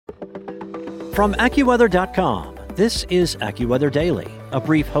From AccuWeather.com, this is AccuWeather Daily, a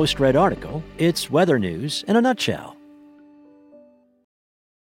brief host-read article. It's weather news in a nutshell.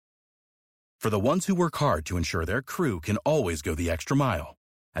 For the ones who work hard to ensure their crew can always go the extra mile,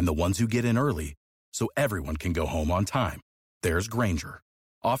 and the ones who get in early so everyone can go home on time, there's Grainger,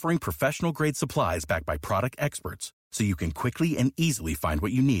 offering professional-grade supplies backed by product experts so you can quickly and easily find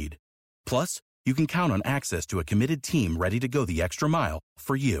what you need. Plus, you can count on access to a committed team ready to go the extra mile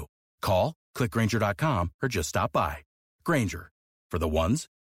for you. Call, click Grainger.com, or just stop by. Grainger, for the ones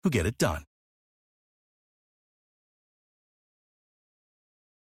who get it done.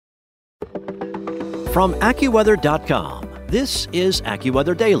 From AccuWeather.com, this is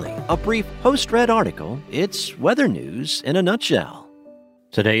AccuWeather Daily, a brief host-read article. It's weather news in a nutshell.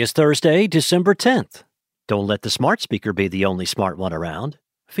 Today is Thursday, December 10th. Don't let the smart speaker be the only smart one around.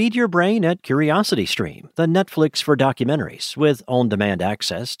 Feed your brain at CuriosityStream, the Netflix for documentaries, with on-demand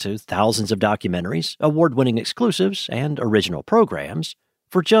access to thousands of documentaries, award-winning exclusives, and original programs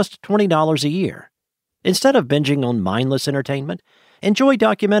for just $20 a year. Instead of binging on mindless entertainment, enjoy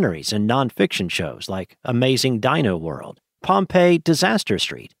documentaries and nonfiction shows like Amazing Dino World, Pompeii Disaster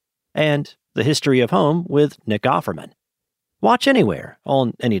Street, and The History of Home with Nick Offerman. Watch anywhere,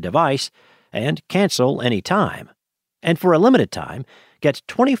 on any device, and cancel any time. And for a limited time, get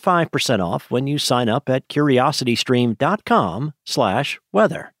 25% off when you sign up at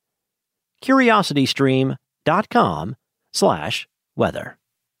curiositystream.com/weather. curiositystream.com/weather.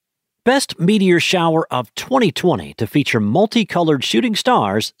 Best Meteor Shower of 2020 to feature multicolored shooting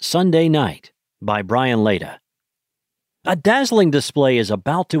stars Sunday night by Brian Leda. A dazzling display is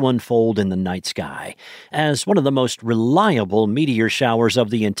about to unfold in the night sky as one of the most reliable meteor showers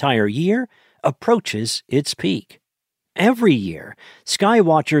of the entire year approaches its peak. Every year, sky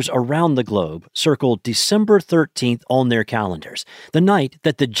watchers around the globe circle December 13th on their calendars, the night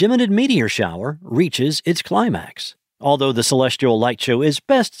that the Geminid meteor shower reaches its climax, although the celestial light show is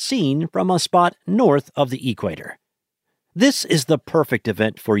best seen from a spot north of the equator. This is the perfect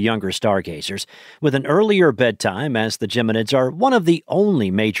event for younger stargazers, with an earlier bedtime as the Geminids are one of the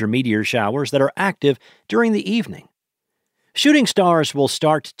only major meteor showers that are active during the evening. Shooting stars will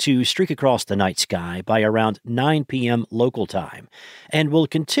start to streak across the night sky by around 9 p.m. local time and will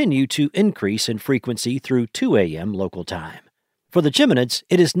continue to increase in frequency through 2 a.m. local time. For the Geminids,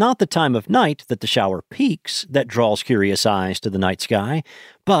 it is not the time of night that the shower peaks that draws curious eyes to the night sky,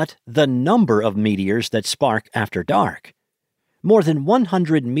 but the number of meteors that spark after dark. More than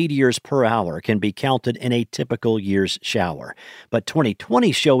 100 meteors per hour can be counted in a typical year's shower, but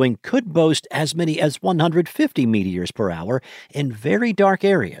 2020's showing could boast as many as 150 meteors per hour in very dark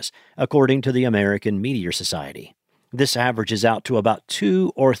areas, according to the American Meteor Society. This averages out to about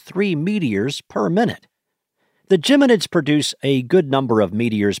 2 or 3 meteors per minute. The Geminids produce a good number of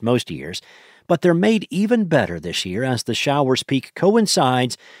meteors most years, but they're made even better this year as the shower's peak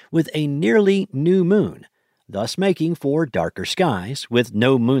coincides with a nearly new moon, thus making for darker skies with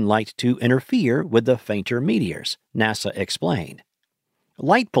no moonlight to interfere with the fainter meteors, NASA explained.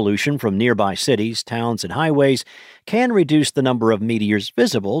 Light pollution from nearby cities, towns, and highways can reduce the number of meteors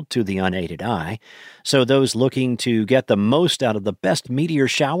visible to the unaided eye, so those looking to get the most out of the best meteor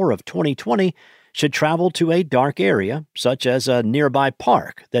shower of 2020 should travel to a dark area, such as a nearby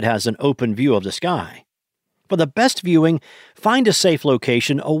park that has an open view of the sky. For the best viewing, find a safe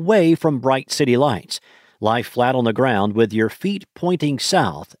location away from bright city lights. Lie flat on the ground with your feet pointing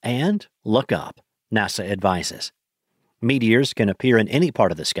south and look up, NASA advises. Meteors can appear in any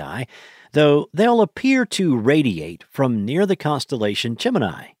part of the sky, though they'll appear to radiate from near the constellation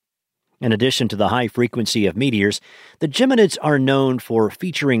Gemini. In addition to the high frequency of meteors, the Geminids are known for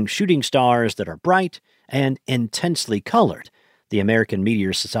featuring shooting stars that are bright and intensely colored, the American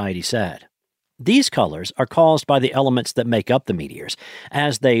Meteor Society said. These colors are caused by the elements that make up the meteors.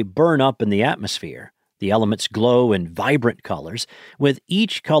 As they burn up in the atmosphere, the elements glow in vibrant colors, with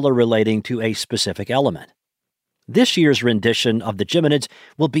each color relating to a specific element. This year's rendition of the Geminids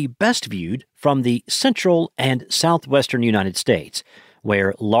will be best viewed from the central and southwestern United States,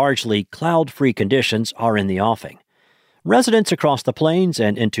 where largely cloud-free conditions are in the offing. Residents across the plains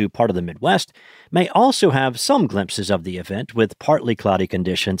and into part of the Midwest may also have some glimpses of the event with partly cloudy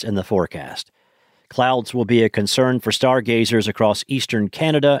conditions in the forecast. Clouds will be a concern for stargazers across eastern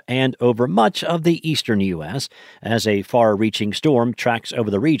Canada and over much of the eastern U.S. as a far-reaching storm tracks over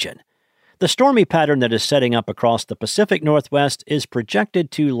the region. The stormy pattern that is setting up across the Pacific Northwest is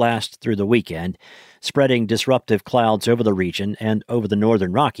projected to last through the weekend, spreading disruptive clouds over the region and over the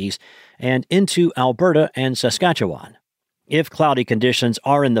northern Rockies and into Alberta and Saskatchewan. If cloudy conditions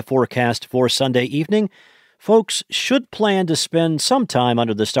are in the forecast for Sunday evening, Folks should plan to spend some time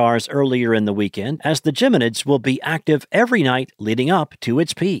under the stars earlier in the weekend, as the Geminids will be active every night leading up to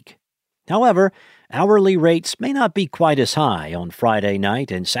its peak. However, hourly rates may not be quite as high on Friday night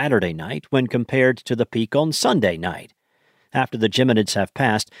and Saturday night when compared to the peak on Sunday night. After the Geminids have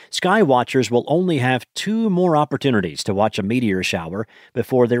passed, sky watchers will only have 2 more opportunities to watch a meteor shower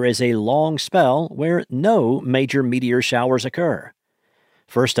before there is a long spell where no major meteor showers occur.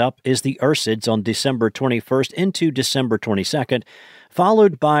 First up is the Ursids on December 21st into December 22nd,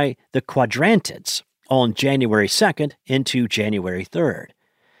 followed by the Quadrantids on January 2nd into January 3rd.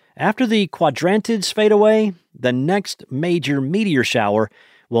 After the Quadrantids fade away, the next major meteor shower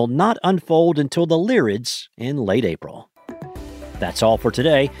will not unfold until the Lyrids in late April. That's all for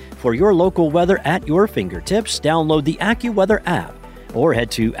today. For your local weather at your fingertips, download the AccuWeather app or head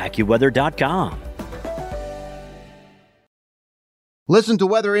to AccuWeather.com. Listen to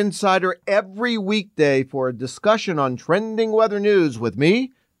Weather Insider every weekday for a discussion on trending weather news with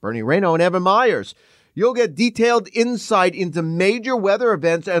me, Bernie Rayno, and Evan Myers. You'll get detailed insight into major weather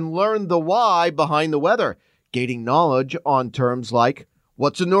events and learn the why behind the weather, gaining knowledge on terms like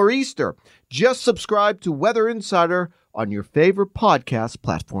what's a nor'easter. Just subscribe to Weather Insider on your favorite podcast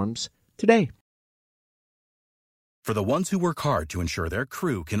platforms today. For the ones who work hard to ensure their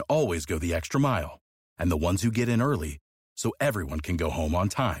crew can always go the extra mile, and the ones who get in early so everyone can go home on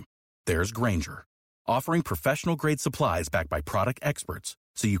time, there's Grainger, offering professional-grade supplies backed by product experts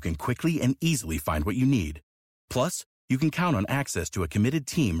so you can quickly and easily find what you need. Plus, you can count on access to a committed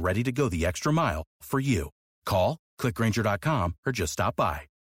team ready to go the extra mile for you. Call, click Grainger.com, or just stop by.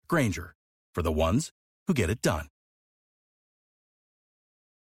 Grainger, for the ones who get it done.